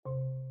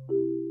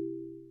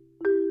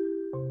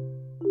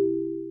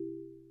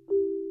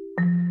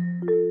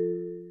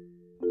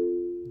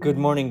Good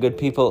morning, good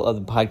people of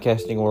the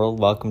podcasting world.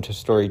 Welcome to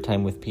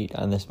Storytime with Pete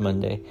on this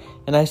Monday.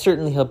 And I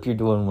certainly hope you're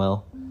doing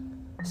well.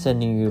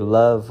 Sending you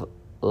love,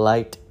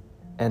 light,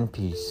 and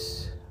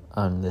peace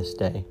on this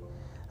day.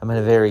 I'm in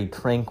a very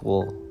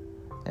tranquil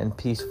and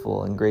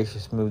peaceful and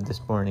gracious mood this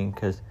morning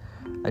because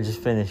I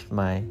just finished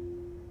my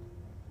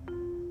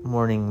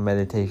morning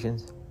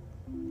meditations.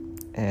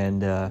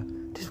 And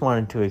just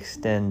wanted to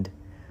extend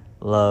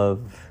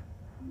love,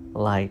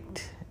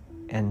 light,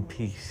 and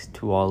peace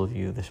to all of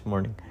you this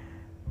morning.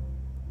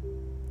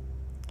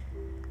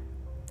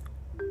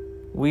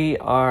 We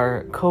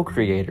are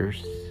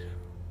co-creators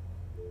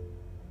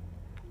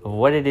of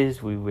what it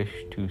is we wish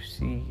to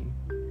see,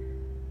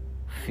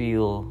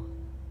 feel,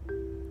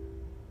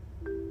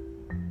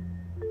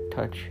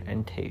 touch,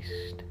 and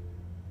taste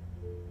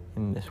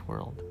in this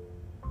world.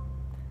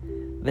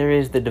 There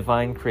is the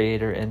divine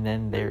creator, and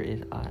then there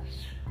is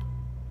us.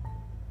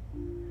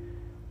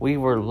 We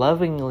were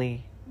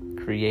lovingly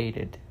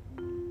created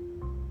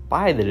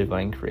by the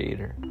divine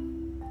creator.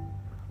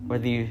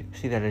 Whether you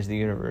see that as the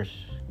universe,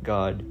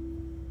 God,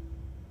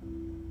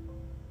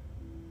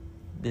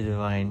 the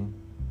divine,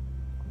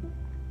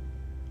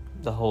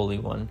 the Holy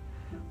One,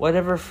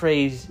 whatever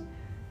phrase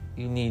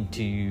you need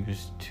to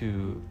use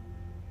to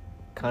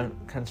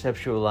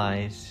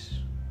conceptualize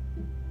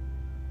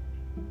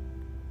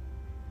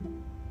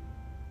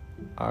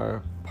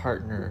our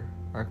partner,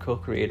 our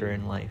co-creator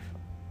in life,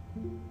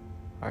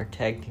 our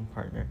tag team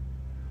partner,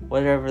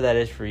 whatever that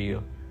is for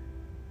you.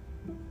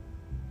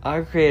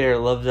 Our Creator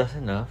loves us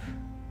enough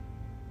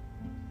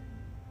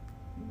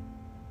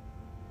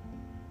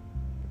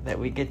that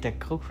we get to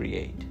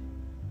co-create,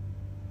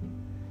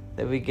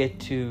 that we get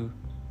to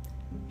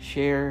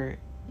share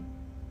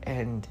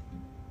and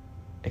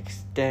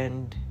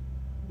extend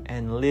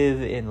and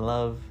live in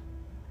love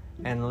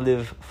and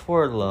live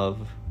for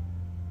love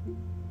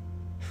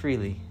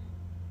freely.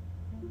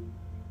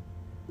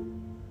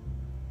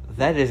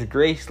 That is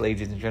grace,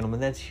 ladies and gentlemen.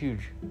 That's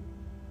huge.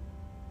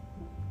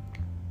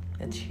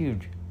 That's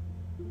huge.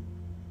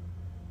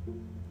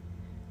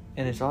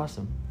 And it's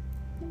awesome.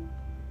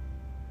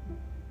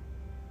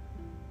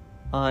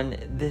 On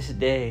this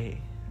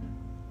day,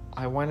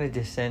 I wanted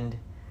to send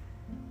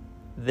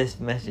this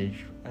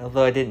message,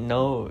 although I didn't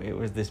know it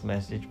was this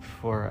message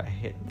before I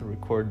hit the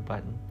record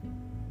button.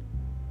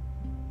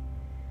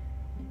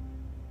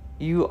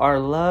 You are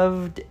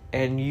loved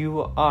and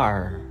you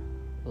are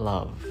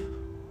love.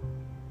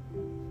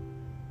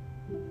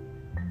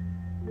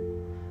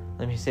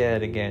 Let me say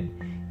that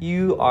again.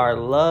 You are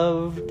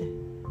loved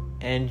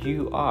and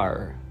you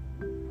are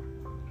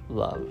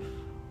love.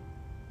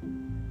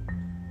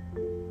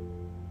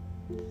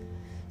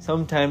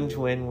 Sometimes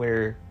when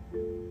we're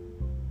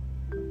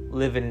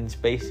living in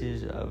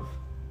spaces of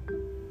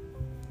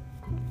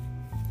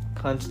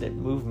constant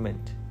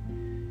movement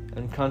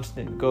and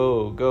constant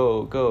go,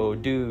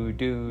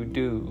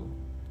 do,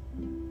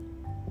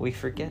 we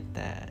forget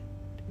that.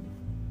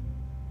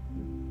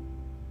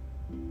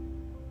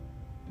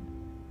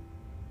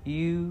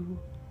 You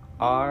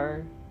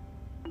are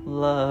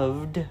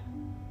loved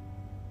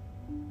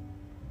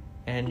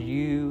and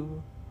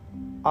you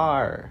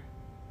are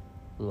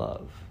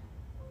love.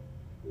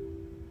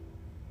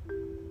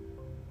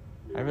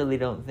 I really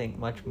don't think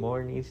much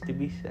more needs to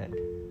be said.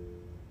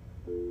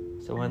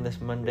 So on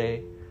this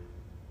Monday,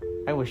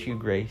 I wish you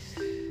grace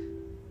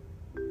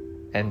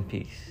and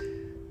peace.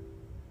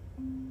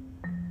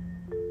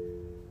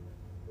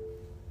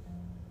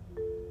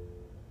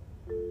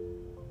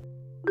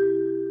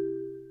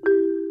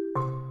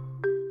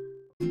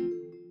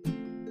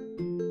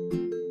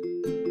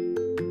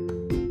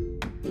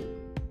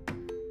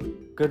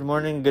 Good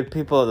morning, good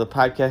people of the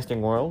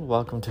podcasting world.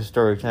 Welcome to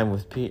Storytime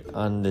with Pete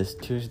on this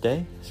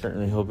Tuesday.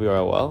 Certainly hope you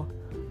are well.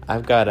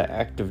 I've got an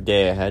active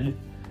day ahead,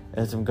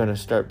 as I'm going to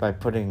start by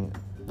putting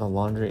the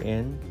laundry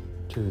in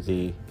to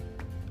the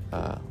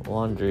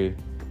laundry,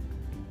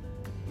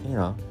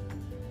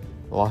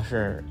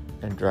 washer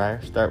and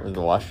dryer. Start with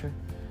the washer,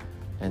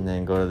 and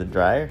then go to the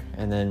dryer,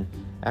 and then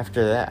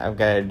after that, I've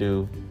got to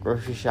do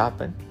grocery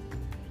shopping,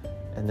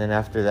 and then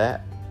after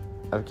that,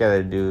 I've got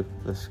to do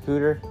the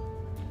scooter.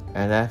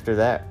 And after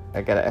that,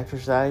 I gotta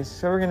exercise.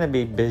 So we're gonna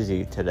be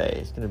busy today.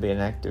 It's gonna be an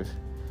active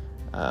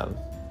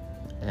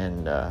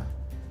and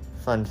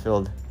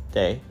fun-filled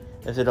day,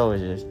 as it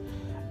always is.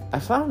 I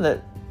found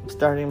that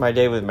starting my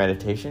day with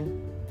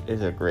meditation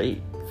is a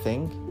great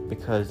thing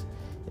because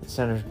it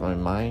centers my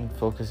mind,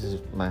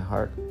 focuses my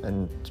heart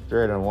and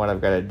spirit on what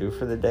I've got to do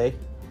for the day,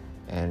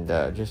 and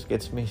just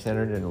gets me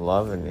centered in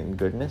love and in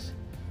goodness.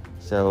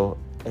 So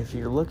if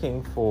you're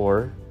looking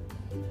for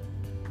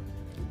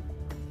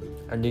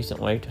a decent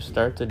way to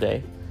start the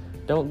day,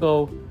 don't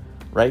go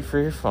right for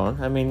your phone.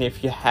 I mean,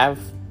 if you have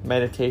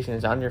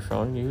meditations on your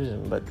phone, use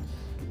them, but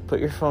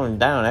put your phone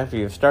down after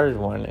you've started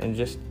one and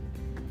just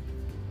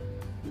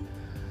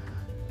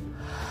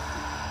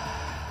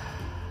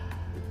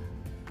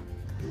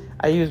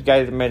I use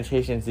guided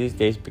meditations these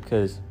days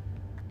because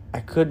I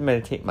could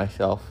meditate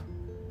myself,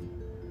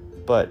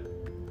 but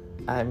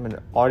I'm an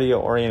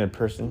audio-oriented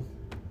person,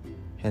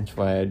 hence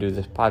why I do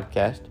this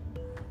podcast.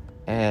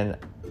 And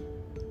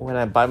when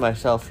I'm by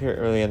myself here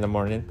early in the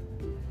morning,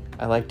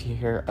 I like to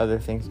hear other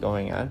things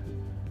going on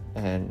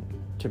and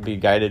to be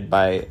guided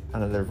by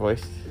another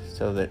voice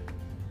so that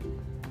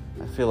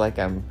I feel like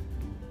I'm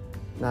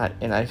not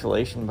in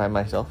isolation by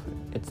myself.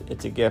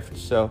 It's a gift.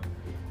 So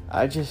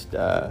I just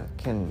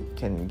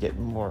can get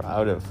more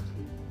out of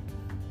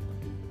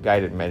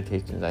guided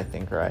meditations, I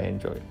think, or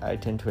I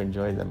tend to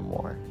enjoy them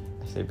more.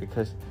 I say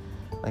because,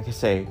 like I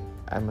say,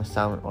 I'm a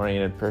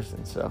sound-oriented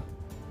person, so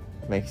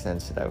it makes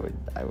sense that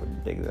I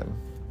would dig them,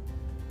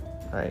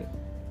 right?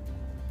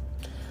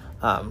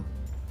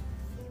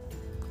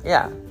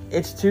 Yeah,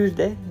 it's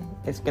Tuesday.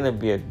 It's gonna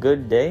be a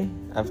good day.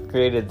 I've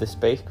created the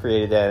space,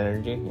 created that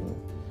energy, and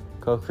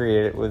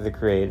co-created it with the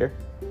Creator.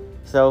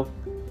 So,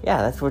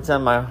 yeah, that's what's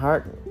on my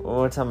heart,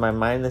 what's on my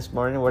mind this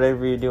morning.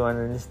 Whatever you do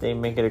on this day,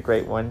 make it a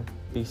great one.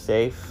 Be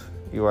safe.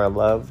 You are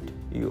loved.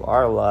 You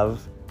are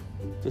loved.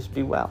 Just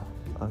be well,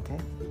 okay?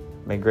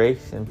 May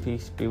grace and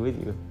peace be with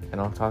you,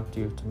 and I'll talk to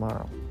you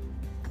tomorrow.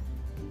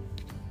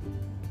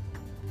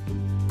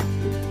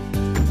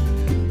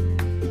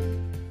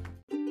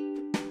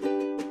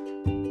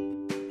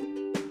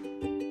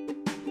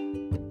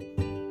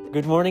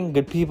 Good morning,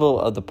 good people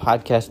of the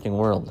podcasting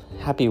world.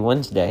 Happy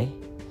Wednesday.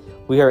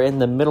 We are in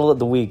the middle of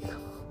the week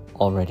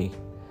already.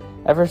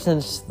 Ever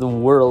since the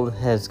world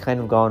has kind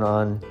of gone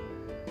on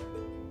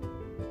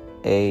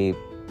a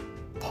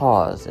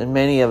pause, and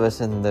many of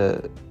us in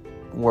the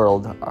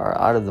world are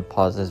out of the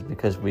pauses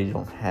because we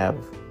don't have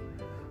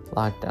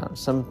lockdowns.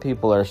 Some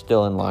people are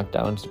still in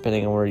lockdowns,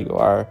 depending on where you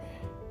are,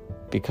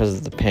 because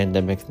of the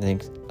pandemic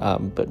things.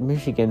 But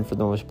Michigan, for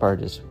the most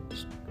part, is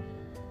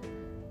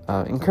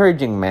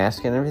encouraging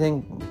masks and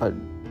everything, but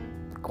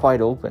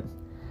quite open.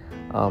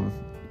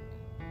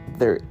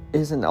 There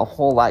isn't a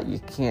whole lot you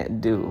can't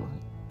do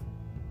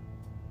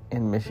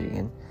in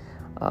Michigan.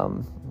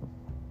 I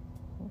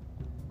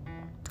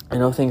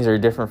know things are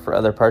different for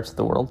other parts of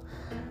the world,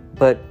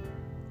 but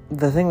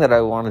the thing that I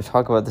want to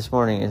talk about this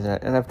morning is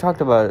that, and I've talked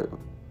about it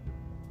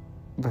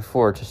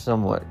before to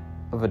somewhat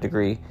of a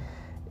degree,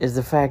 is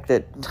the fact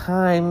that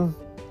time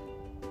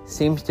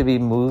seems to be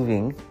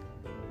moving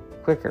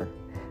quicker.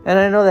 And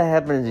I know that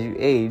happens as you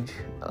age.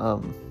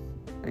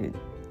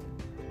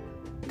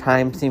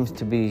 Time seems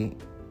to be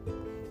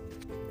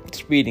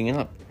speeding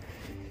up,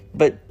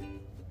 but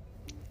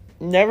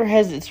never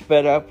has it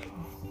sped up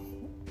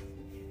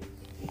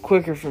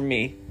quicker for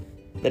me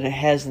than it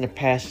has in the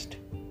past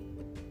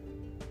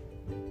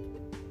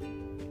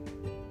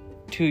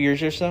 2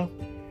 years or so.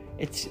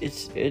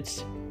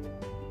 It's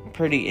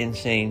pretty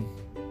insane.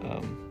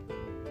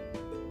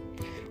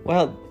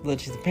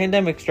 The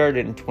pandemic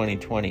started in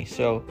 2020,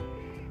 so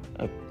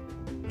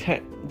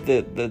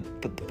the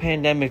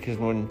pandemic is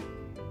when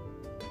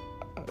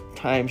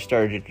time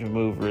started to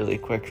move really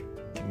quick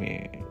to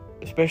me,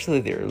 especially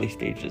the early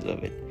stages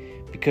of it,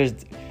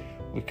 because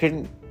we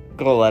couldn't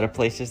go a lot of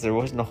places. There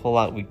wasn't a whole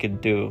lot we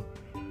could do.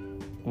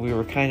 We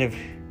were kind of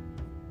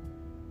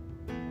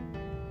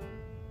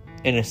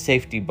in a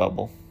safety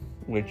bubble,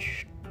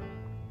 which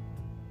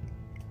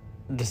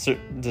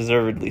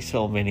deservedly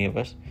so, many of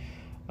us.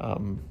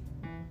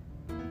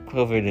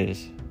 COVID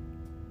is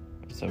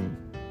some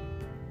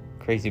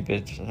crazy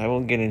business. I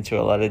won't get into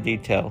a lot of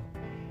detail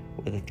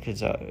with it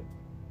because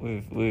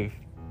we've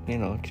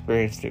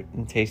experienced it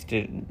and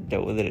tasted it and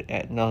dealt with it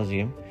ad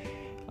nauseum.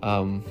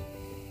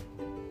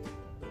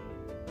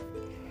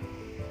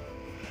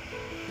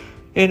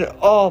 In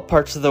all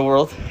parts of the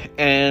world,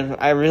 and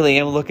I really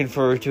am looking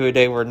forward to a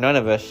day where none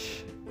of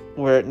us,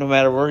 no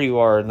matter where you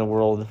are in the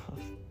world,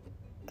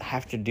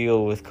 have to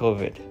deal with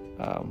COVID.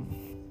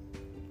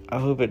 I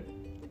hope it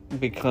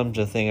becomes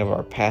a thing of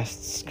our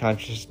past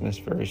consciousness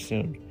very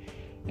soon,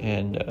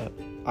 and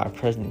our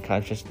present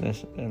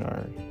consciousness and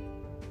our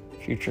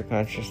future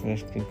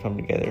consciousness can come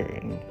together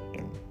and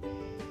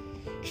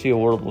see a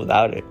world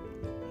without it.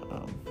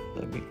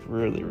 That'd be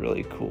really,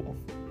 really cool.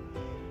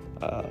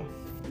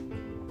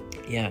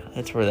 Yeah,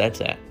 that's where that's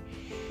at.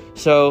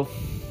 So,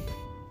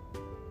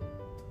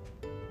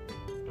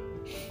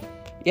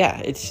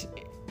 yeah,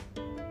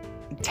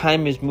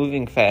 time is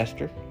moving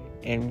faster,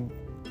 and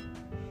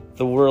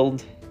the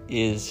world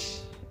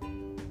is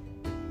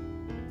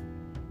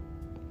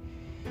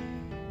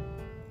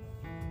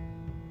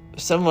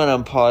somewhat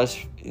on pause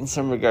in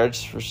some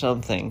regards for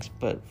some things,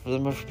 but for the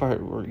most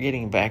part, we're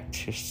getting back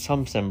to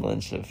some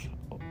semblance of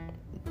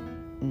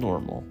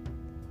normal.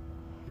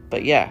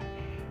 But yeah,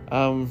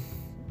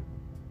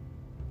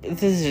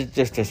 this is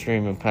just a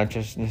stream of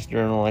consciousness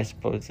journal, I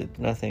suppose. It's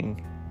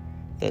nothing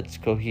that's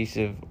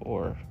cohesive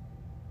or...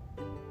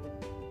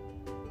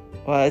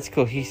 Well, it's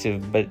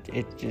cohesive, but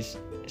it's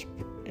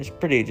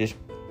pretty just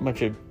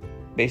much a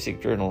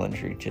basic journal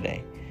entry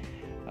today.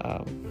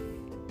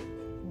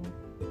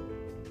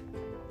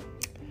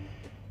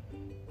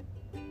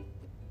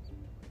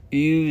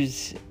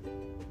 Use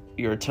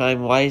your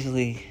time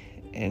wisely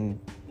and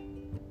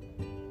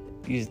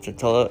use it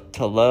to love,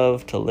 to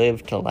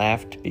live, to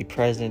laugh, to be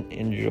present,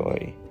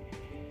 enjoy.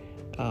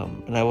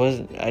 And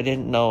I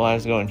didn't know I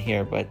was going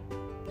here, but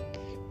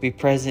Be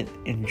present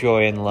in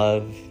joy and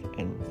love,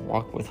 and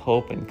walk with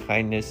hope and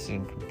kindness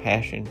and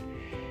compassion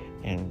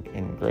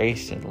and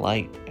grace and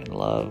light and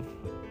love.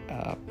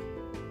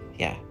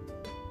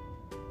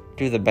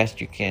 Do the best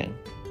you can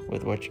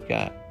with what you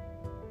got.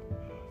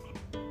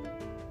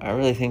 I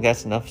really think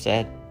that's enough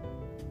said.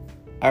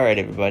 All right,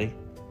 everybody.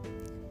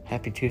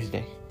 Happy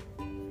Tuesday.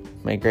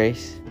 May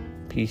grace,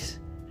 peace,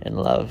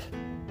 and love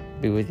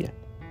be with you.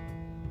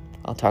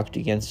 I'll talk to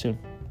you again soon.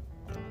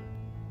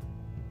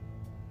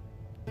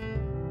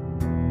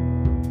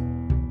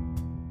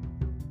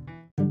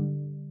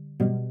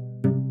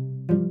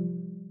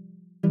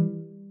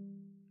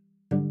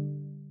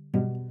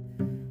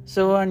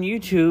 So on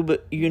YouTube,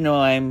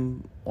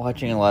 I'm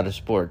watching a lot of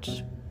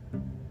sports.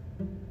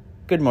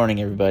 Good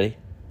morning, everybody.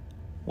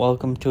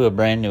 Welcome to a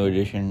brand new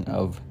edition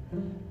of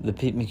the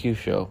Pete McHugh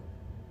Show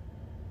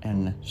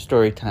and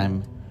story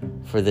time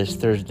for this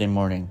Thursday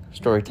morning.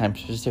 Story time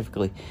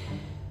specifically.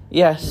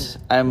 Yes,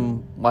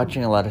 I'm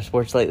watching a lot of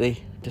sports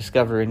lately,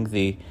 discovering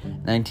the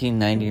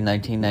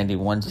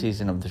 1990-1991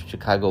 season of the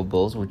Chicago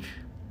Bulls, which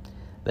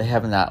they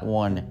have not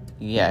won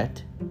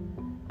yet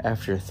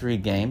after 3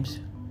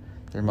 games.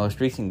 Their most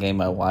recent game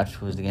I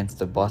watched was against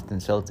the Boston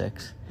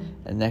Celtics,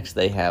 and next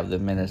they have the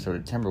Minnesota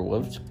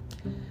Timberwolves.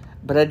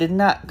 But I did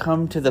not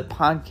come to the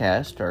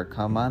podcast or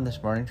come on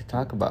this morning to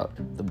talk about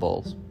the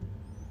Bulls.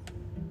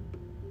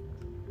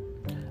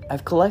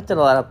 I've collected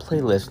a lot of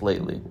playlists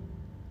lately,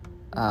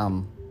 but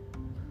I'm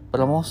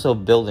also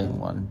building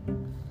one.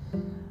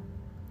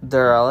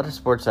 There are a lot of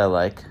sports I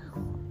like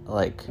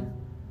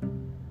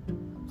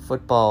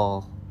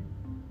football,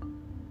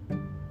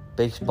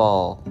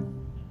 baseball,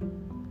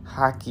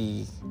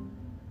 hockey,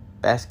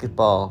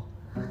 basketball,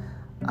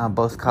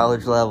 both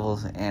college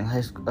levels and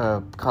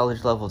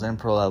college levels and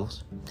pro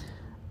levels.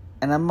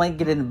 And I might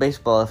get into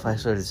baseball if I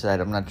so decide.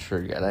 I'm not sure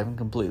yet. I haven't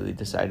completely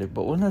decided.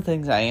 But one of the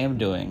things I am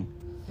doing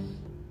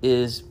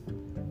is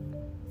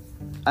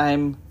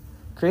I'm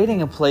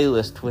creating a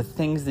playlist with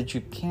things that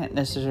you can't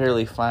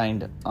necessarily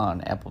find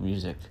on Apple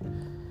Music.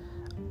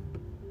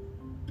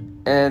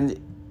 And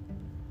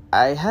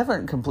I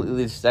haven't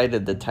completely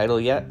decided the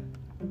title yet.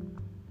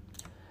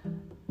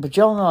 But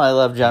y'all know I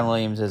love John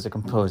Williams as a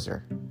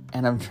composer.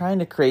 And I'm trying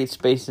to create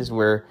spaces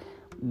where,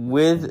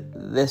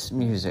 with this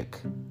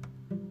music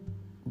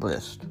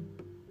list,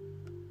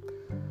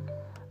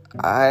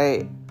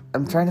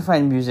 I'm trying to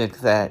find music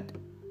that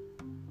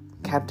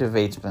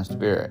captivates my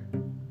spirit,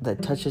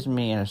 that touches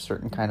me in a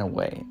certain kind of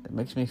way, that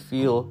makes me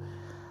feel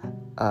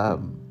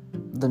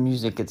the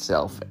music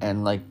itself,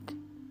 and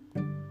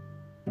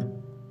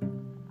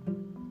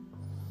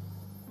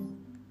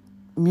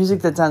music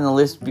that's on the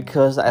list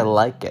because I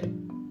like it.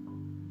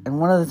 And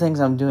one of the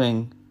things I'm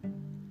doing,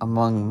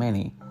 among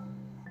many,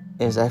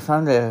 is I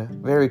found a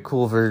very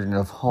cool version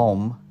of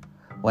Home,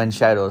 When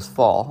Shadows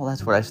Fall.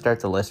 That's where I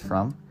start the list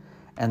from.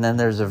 And then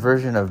there's a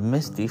version of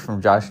Misty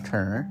from Josh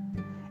Turner.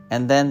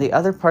 And then the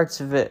other parts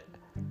of it,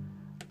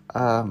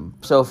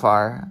 so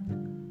far,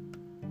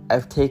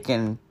 I've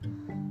taken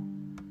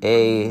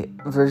a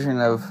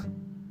version of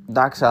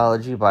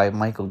Doxology by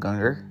Michael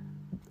Gungor,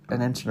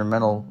 an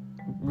instrumental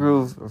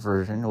groove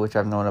version, which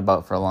I've known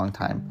about for a long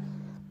time.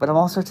 But I'm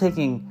also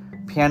taking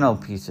piano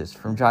pieces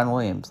from John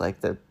Williams,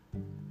 like the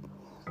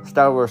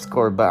Star Wars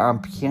score, but on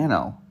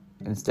piano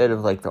instead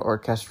of the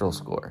orchestral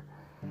score.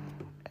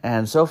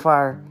 And so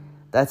far,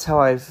 that's how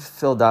I've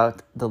filled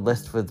out the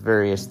list with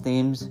various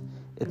themes.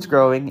 It's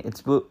growing,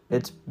 it's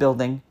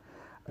building.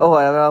 Oh,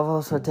 I've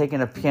also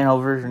taken a piano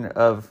version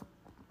of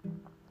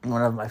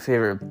one of my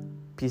favorite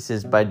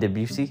pieces by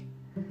Debussy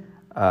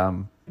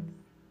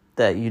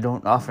that you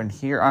don't often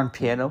hear on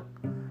piano,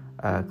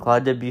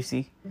 Claude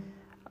Debussy.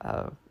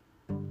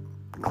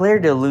 Clair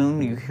de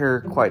Lune you hear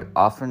quite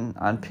often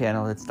on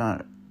piano. It's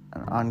not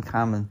an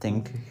uncommon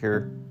thing to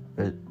hear,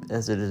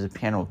 as it is a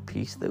piano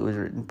piece that was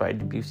written by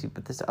Debussy.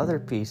 But this other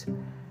piece,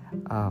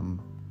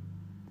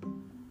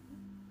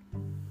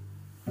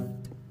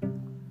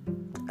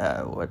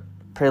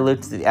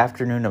 Prelude to the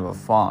Afternoon of a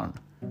Faun.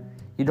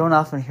 You don't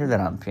often hear that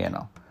on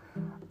piano.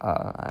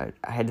 I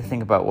had to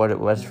think about what it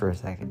was for a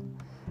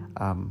second.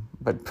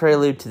 But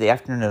Prelude to the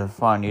Afternoon of a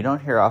Faun, you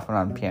don't hear often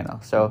on piano.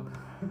 So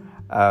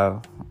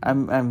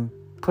I'm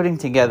putting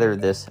together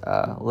this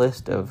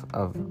list of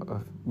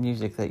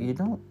music that you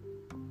don't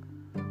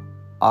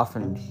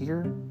often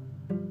hear,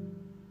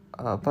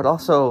 but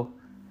also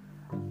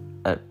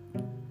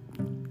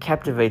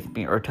captivates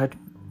me or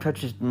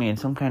touches me in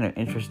some kind of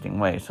interesting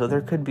way. So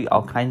there could be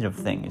all kinds of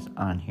things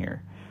on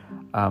here.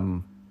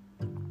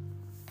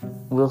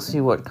 We'll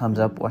see what comes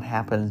up, what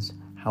happens,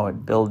 how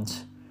it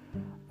builds,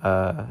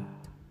 how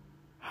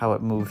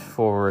it moves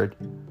forward,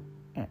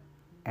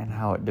 and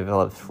how it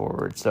develops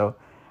forward. So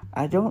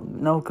I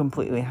don't know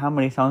completely how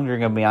many songs are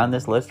going to be on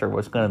this list or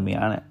what's going to be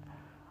on it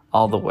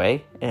all the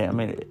way. I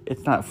mean,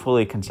 it's not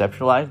fully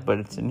conceptualized, but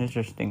it's an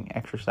interesting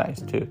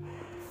exercise to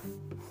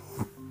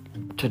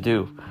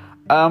do.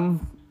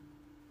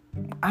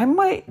 I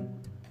might,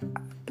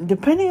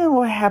 depending on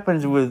what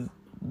happens with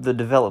the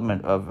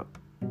development of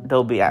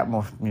Dolby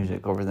Atmos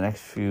music over the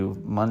next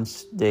few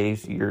months,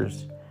 days,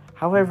 years,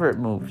 however it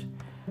moves.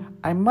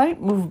 I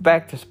might move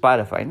back to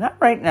Spotify. Not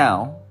right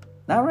now,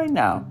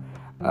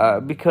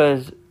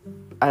 because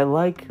I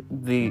like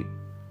the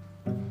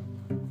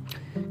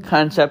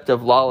concept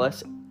of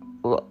lossless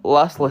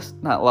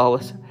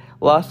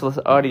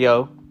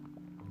audio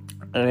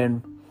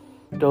and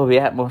Dolby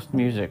Atmos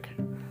music.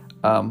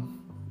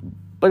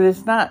 But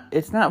it's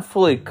not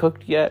fully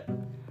cooked yet,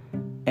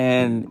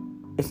 and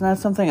it's not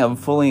something I'm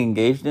fully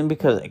engaged in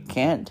because I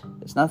can't.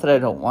 It's not that I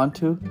don't want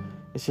to.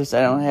 It's just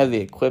I don't have the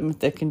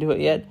equipment that can do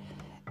it yet.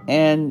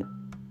 And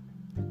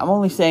I'm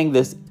only saying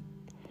this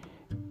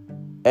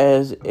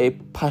as a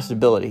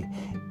possibility.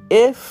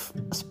 If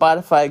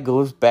Spotify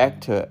goes back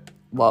to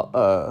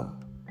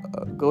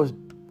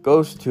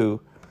goes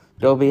to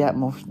Dolby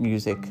Atmos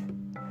music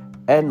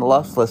and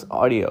lossless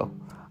audio,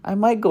 I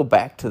might go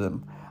back to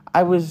them.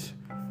 I was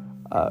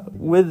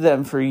with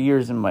them for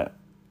years in my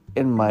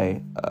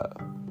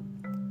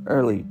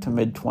early to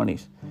mid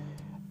 20s,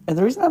 and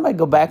the reason I might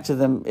go back to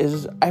them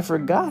is I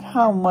forgot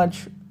how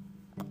much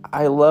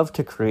I love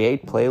to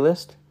create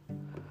playlists,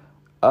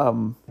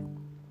 and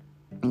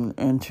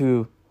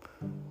to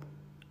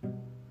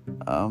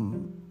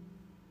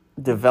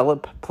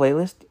develop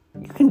playlists.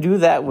 You can do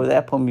that with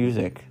Apple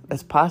Music.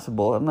 That's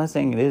possible. I'm not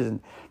saying it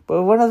isn't.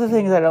 But one of the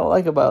things I don't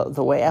like about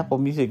the way Apple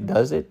Music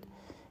does it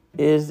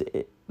is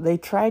they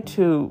try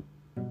to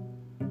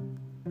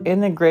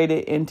integrate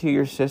it into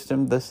your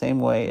system the same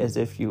way as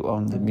if you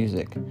own the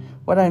music.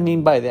 What I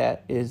mean by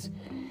that is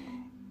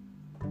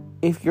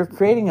if you're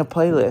creating a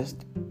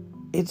playlist,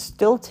 it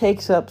still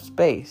takes up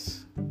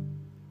space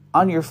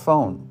on your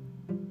phone,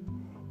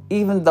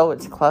 even though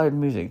it's cloud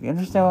music. You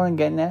understand what I'm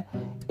getting at?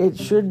 It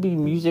should be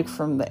music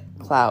from the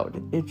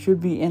cloud. It should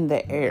be in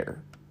the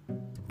air,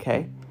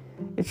 okay?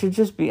 It should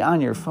just be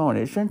on your phone.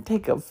 It shouldn't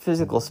take up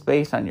physical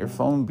space on your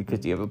phone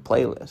because you have a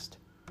playlist.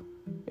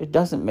 It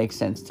doesn't make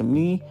sense to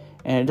me,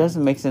 and it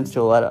doesn't make sense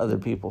to a lot of other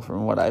people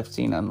from what I've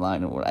seen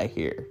online and what I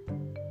hear.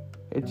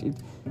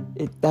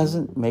 It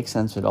doesn't make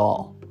sense at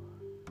all.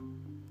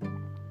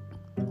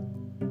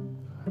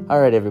 All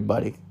right,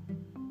 everybody.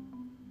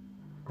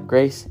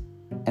 Grace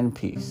and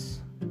peace.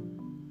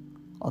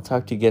 I'll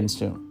talk to you again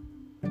soon.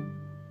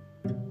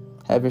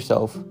 Have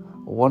yourself a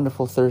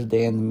wonderful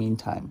Thursday in the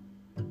meantime.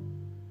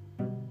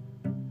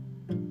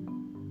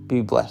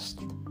 Be blessed.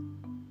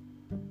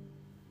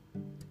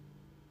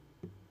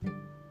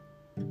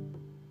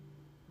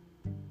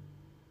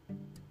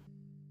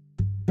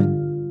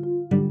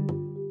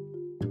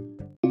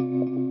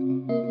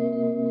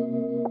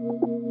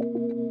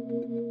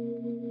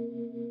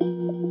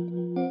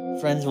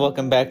 Friends,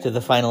 welcome back to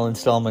the final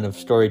installment of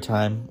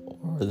Storytime,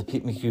 or the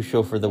Pete McHugh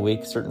Show for the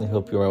week. Certainly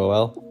hope you are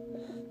well.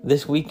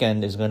 This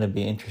weekend is going to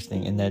be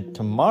interesting in that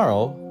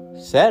tomorrow,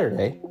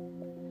 Saturday,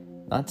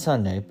 not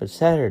Sunday, but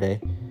Saturday,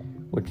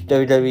 which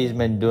WWE has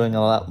been doing a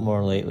lot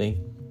more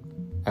lately,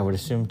 I would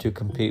assume to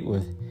compete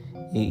with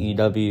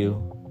AEW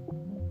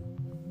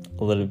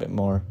a little bit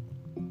more.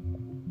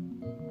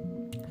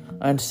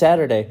 On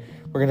Saturday,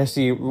 we're going to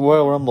see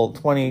Royal Rumble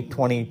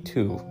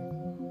 2022.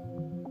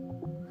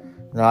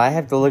 Now, I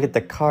have to look at the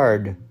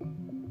card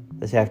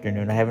this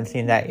afternoon. I haven't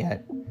seen that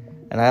yet.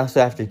 And I also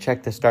have to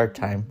check the start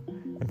time.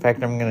 In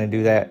fact, I'm going to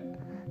do that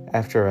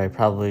after I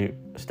probably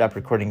stop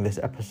recording this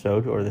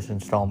episode or this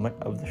installment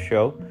of the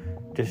show,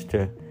 just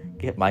to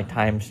get my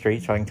time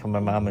straight so I can tell my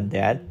mom and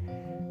dad,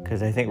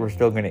 because I think we're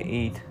still going to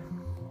eat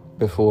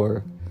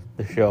before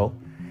the show.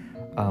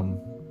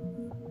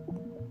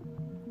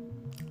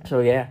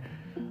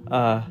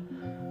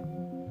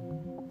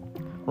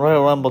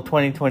 Royal Rumble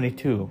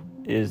 2022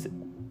 is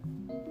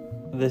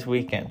this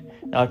weekend.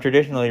 Now,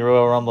 traditionally,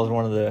 Royal Rumble is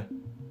one of the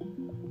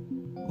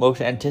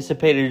most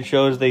anticipated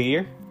shows of the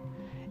year,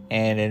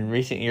 and in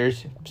recent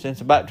years,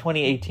 since about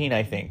 2018,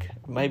 I think,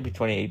 it might be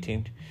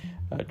 2018,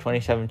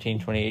 2017,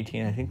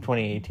 2018, I think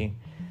 2018,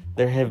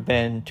 there have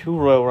been 2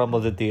 Royal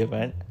Rumbles at the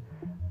event,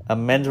 a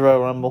men's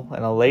Royal Rumble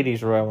and a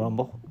ladies' Royal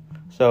Rumble.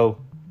 So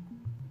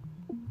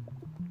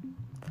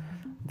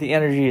the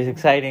energy is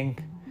exciting.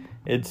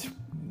 It's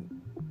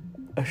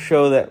a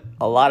show that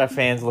a lot of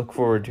fans look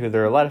forward to.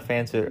 There are a lot of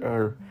fans that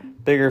are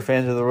bigger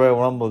fans of the Royal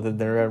Rumble than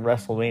there are at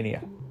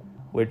WrestleMania,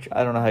 which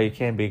I don't know how you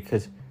can be,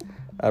 because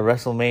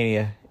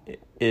WrestleMania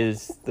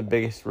is the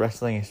biggest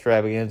wrestling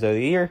extravaganza of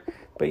the year,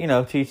 but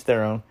to each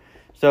their own.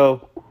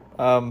 So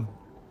I'm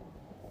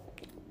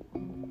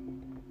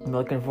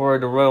looking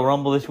forward to Royal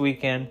Rumble this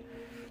weekend.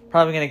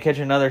 Probably going to catch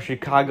another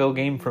Chicago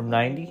game from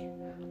 '90.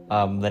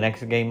 The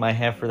next game I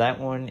have for that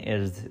one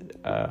is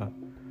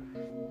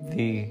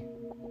the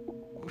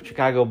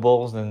Chicago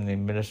Bulls and the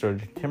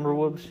Minnesota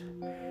Timberwolves.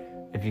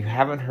 If you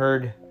haven't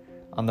heard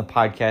on the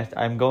podcast,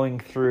 I'm going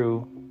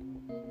through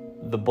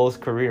the Bulls'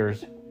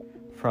 careers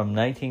from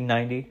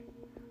 1990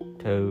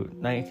 to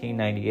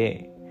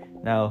 1998.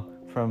 Now,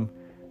 from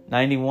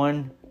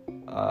 91,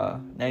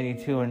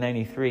 92, and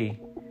 93,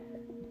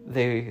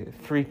 they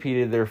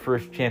three-peated their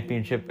first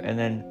championship, and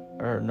then,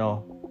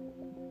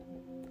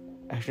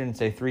 I shouldn't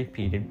say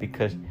three-peated,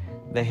 because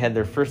they had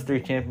their first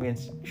 3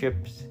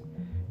 championships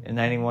in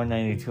 91,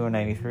 92, and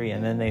 93,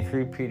 and then they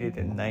three-peated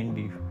in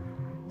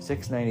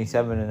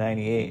 697 and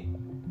 98.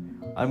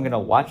 I'm gonna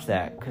watch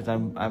that because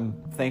I'm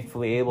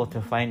thankfully able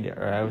to find it,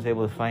 or I was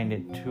able to find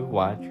it to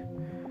watch.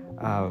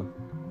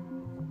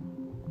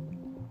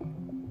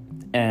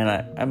 And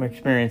I'm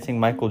experiencing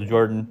Michael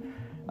Jordan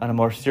on a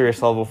more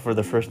serious level for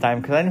the first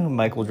time, because I knew who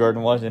Michael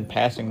Jordan was in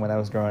passing when I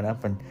was growing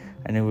up, and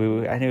I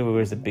knew he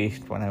was a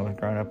beast when I was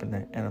growing up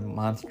and a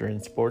monster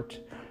in sports.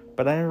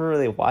 But I never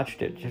really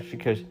watched it just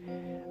because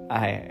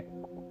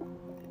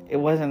it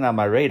wasn't on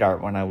my radar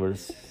when I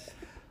was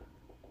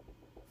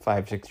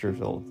 5-6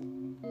 years old,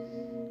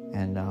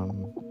 and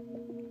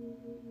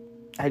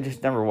I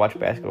just never watched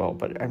basketball.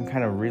 But I'm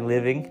kind of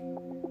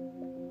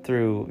reliving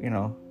through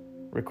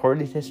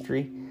recorded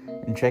history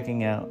and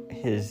checking out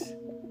his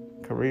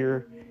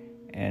career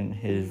and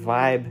his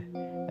vibe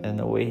and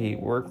the way he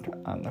worked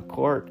on the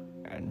court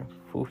and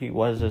who he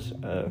was as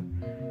a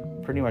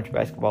pretty much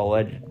basketball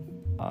legend.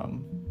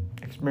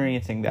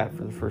 Experiencing that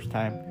for the first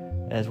time,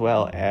 as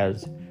well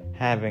as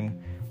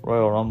having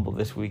Royal Rumble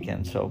this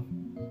weekend. So,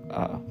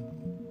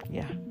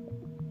 yeah.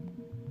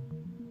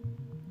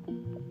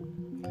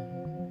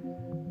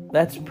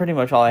 That's pretty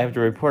much all I have to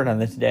report on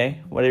this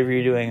day. Whatever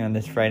you're doing on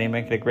this Friday,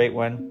 make it a great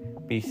one.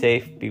 Be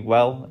safe, be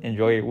well,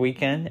 enjoy your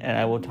weekend, and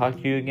I will talk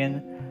to you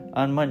again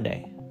on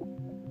Monday.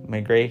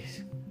 May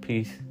grace,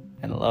 peace,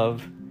 and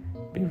love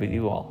be with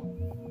you all.